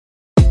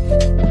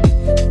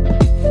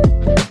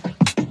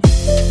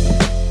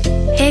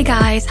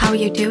guys, how are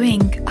you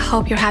doing? I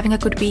hope you're having a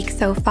good week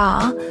so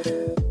far.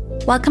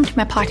 Welcome to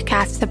my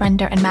podcast,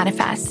 Surrender and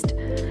Manifest.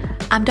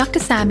 I'm Dr.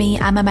 Sammy.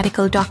 I'm a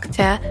medical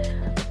doctor.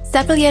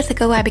 Several years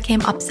ago, I became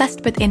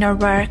obsessed with inner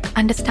work,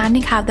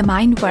 understanding how the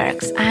mind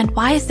works and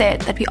why is it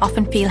that we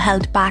often feel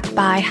held back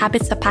by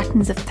habits or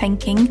patterns of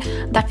thinking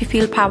that we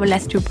feel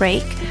powerless to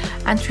break.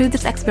 And through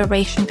this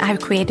exploration, I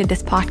have created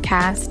this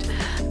podcast.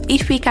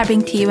 Each week, I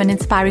bring to you an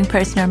inspiring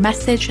person or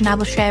message, and I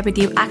will share with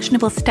you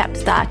actionable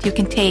steps that you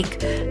can take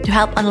to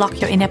help unlock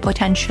your inner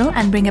potential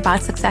and bring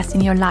about success in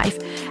your life.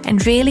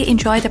 And really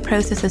enjoy the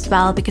process as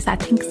well, because I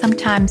think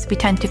sometimes we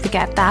tend to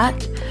forget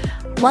that.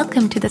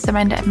 Welcome to the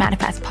Surrender and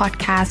Manifest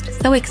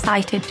podcast. So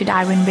excited to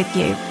dive in with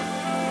you.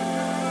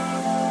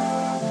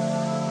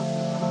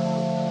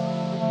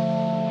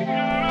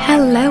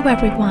 Hello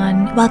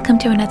everyone. Welcome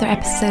to another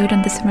episode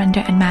on the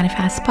Surrender and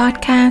Manifest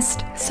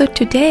podcast. So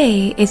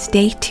today is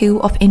day 2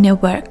 of Inner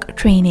Work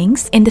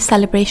Trainings. In the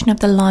celebration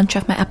of the launch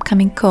of my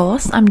upcoming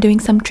course, I'm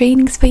doing some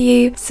trainings for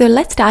you. So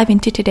let's dive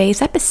into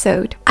today's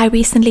episode. I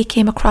recently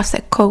came across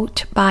a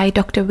quote by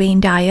Dr.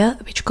 Wayne Dyer,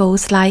 which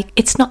goes like,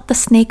 "It's not the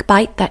snake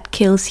bite that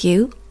kills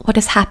you. What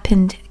has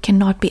happened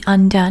cannot be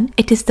undone.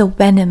 It is the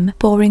venom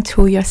pouring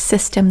through your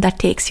system that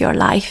takes your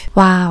life."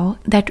 Wow,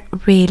 that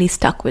really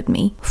stuck with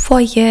me. For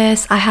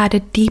years, I had a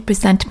deep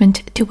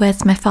resentment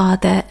towards my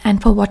father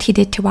and for what he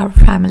did to our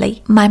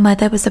family. My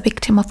mother was a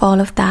victim of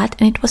all of that,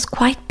 and it was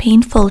quite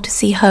painful to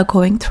see her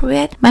going through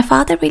it. My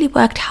father really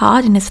worked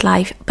hard in his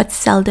life, but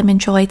seldom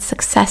enjoyed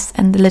success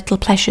and the little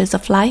pleasures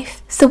of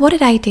life. So what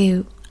did I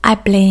do? I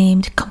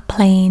blamed,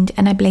 complained,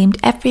 and I blamed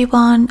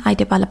everyone. I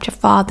developed a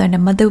father and a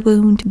mother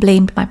wound,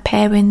 blamed my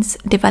parents,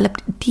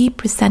 developed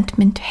deep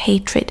resentment,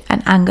 hatred,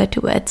 and anger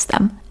towards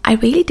them. I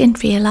really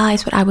didn't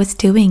realize what I was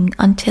doing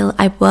until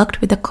I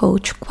worked with a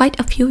coach quite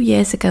a few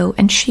years ago,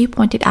 and she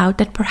pointed out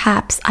that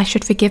perhaps I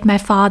should forgive my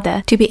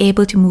father to be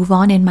able to move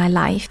on in my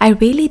life. I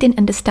really didn't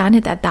understand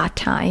it at that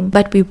time,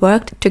 but we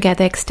worked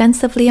together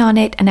extensively on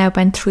it, and I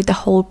went through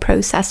the whole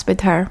process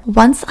with her.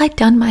 Once I'd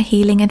done my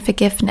healing and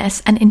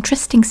forgiveness, an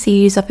interesting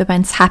series of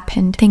events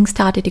happened. Things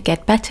started to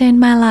get better in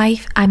my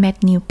life. I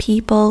met new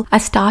people. I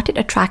started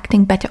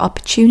attracting better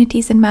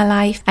opportunities in my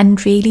life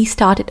and really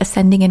started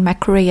ascending in my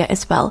career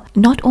as well.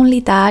 Not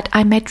only that,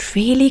 I met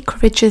really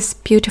courageous,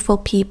 beautiful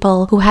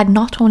people who had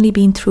not only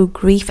been through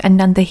grief and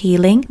done the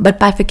healing, but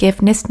by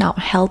forgiveness now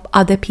help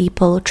other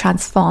people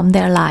transform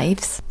their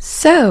lives.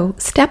 So,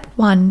 step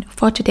 1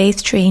 for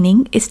today's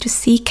training is to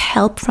seek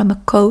help from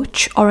a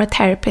coach or a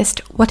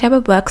therapist,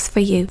 whatever works for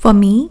you. For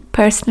me,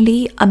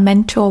 personally, a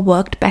mentor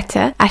worked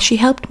better as she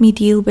helped me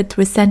deal with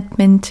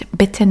resentment,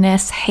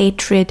 bitterness,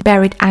 hatred,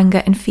 buried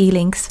anger and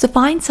feelings. So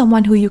find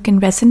someone who you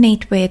can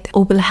resonate with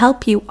or will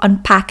help you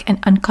unpack and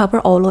uncover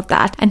all of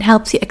that, and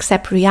helps you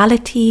accept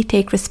reality,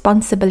 take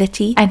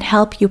responsibility, and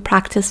help you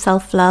practice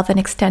self-love and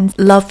extend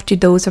love to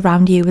those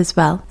around you as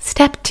well.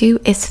 Step 2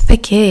 is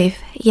forgive.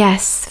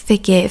 Yes,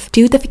 forgive.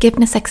 Do the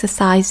forgiveness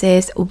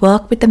exercises,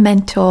 work with the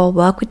mentor,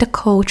 work with the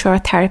coach or a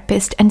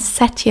therapist, and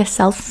set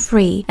yourself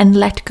free and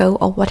let go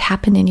of what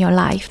happened in your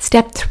life.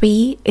 Step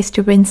 3 is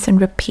to rinse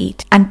and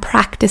repeat and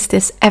practice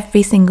this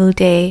every single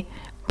day.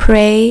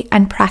 Pray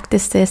and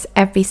practice this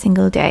every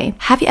single day.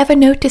 Have you ever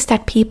noticed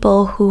that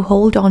people who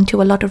hold on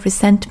to a lot of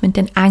resentment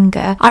and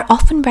anger are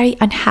often very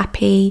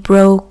unhappy,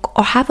 broke,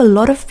 or have a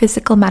lot of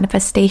physical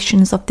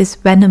manifestations of this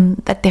venom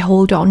that they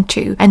hold on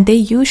to? And they're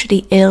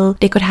usually ill.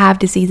 They could have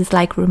diseases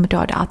like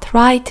rheumatoid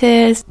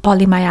arthritis,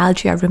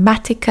 polymyalgia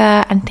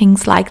rheumatica, and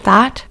things like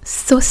that.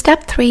 So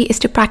step 3 is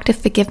to practice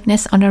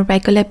forgiveness on a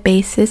regular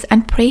basis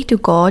and pray to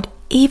God,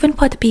 even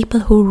for the people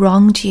who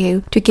wronged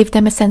you, to give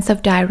them a sense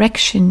of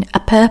direction, a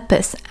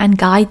purpose, and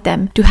guide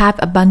them to have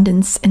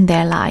abundance in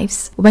their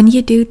lives. When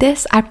you do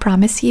this, I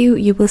promise you,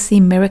 you will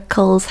see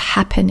miracles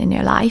happen in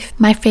your life.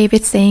 My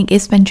favorite saying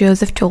is when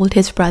Joseph told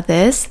his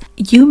brothers,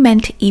 "You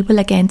meant evil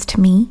against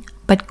me,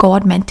 but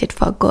God meant it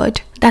for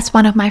good." That's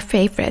one of my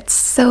favorites.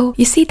 So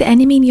you see, the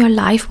enemy in your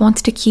life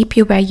wants to keep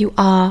you where you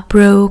are,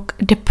 broke,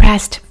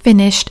 depressed,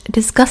 finished,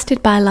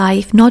 disgusted by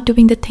life, not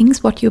doing the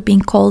things what you're being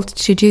called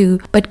to do.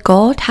 But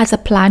God has a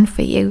plan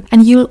for you,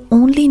 and you'll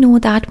only know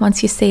that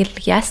once you say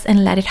yes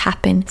and let it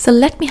happen. So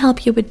let me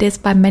help you with this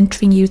by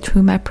mentoring you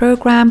through my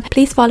program.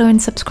 Please follow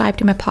and subscribe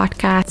to my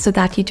podcast so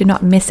that you do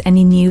not miss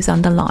any news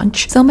on the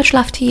launch. So much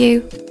love to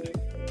you.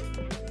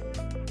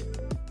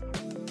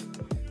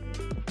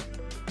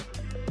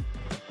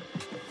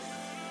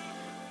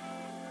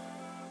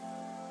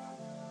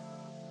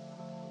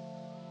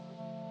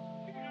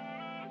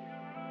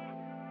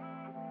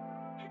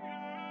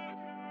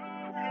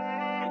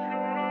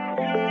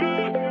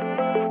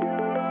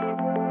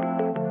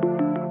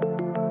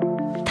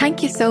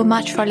 Thank you so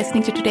much for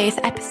listening to today's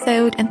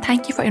episode, and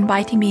thank you for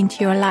inviting me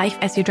into your life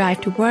as you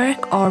drive to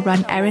work or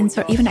run errands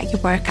or even at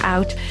your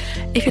workout.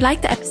 If you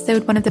like the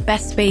episode, one of the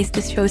best ways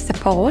to show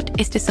support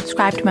is to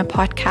subscribe to my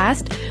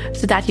podcast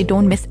so that you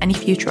don't miss any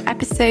future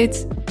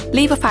episodes.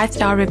 Leave a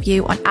 5-star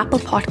review on Apple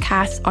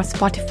Podcasts or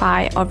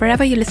Spotify or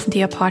wherever you listen to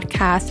your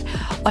podcast,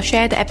 or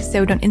share the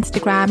episode on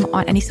Instagram or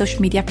on any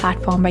social media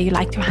platform where you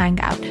like to hang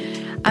out.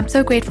 I'm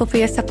so grateful for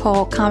your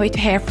support. Can't wait to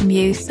hear from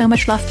you. So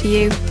much love to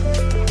you.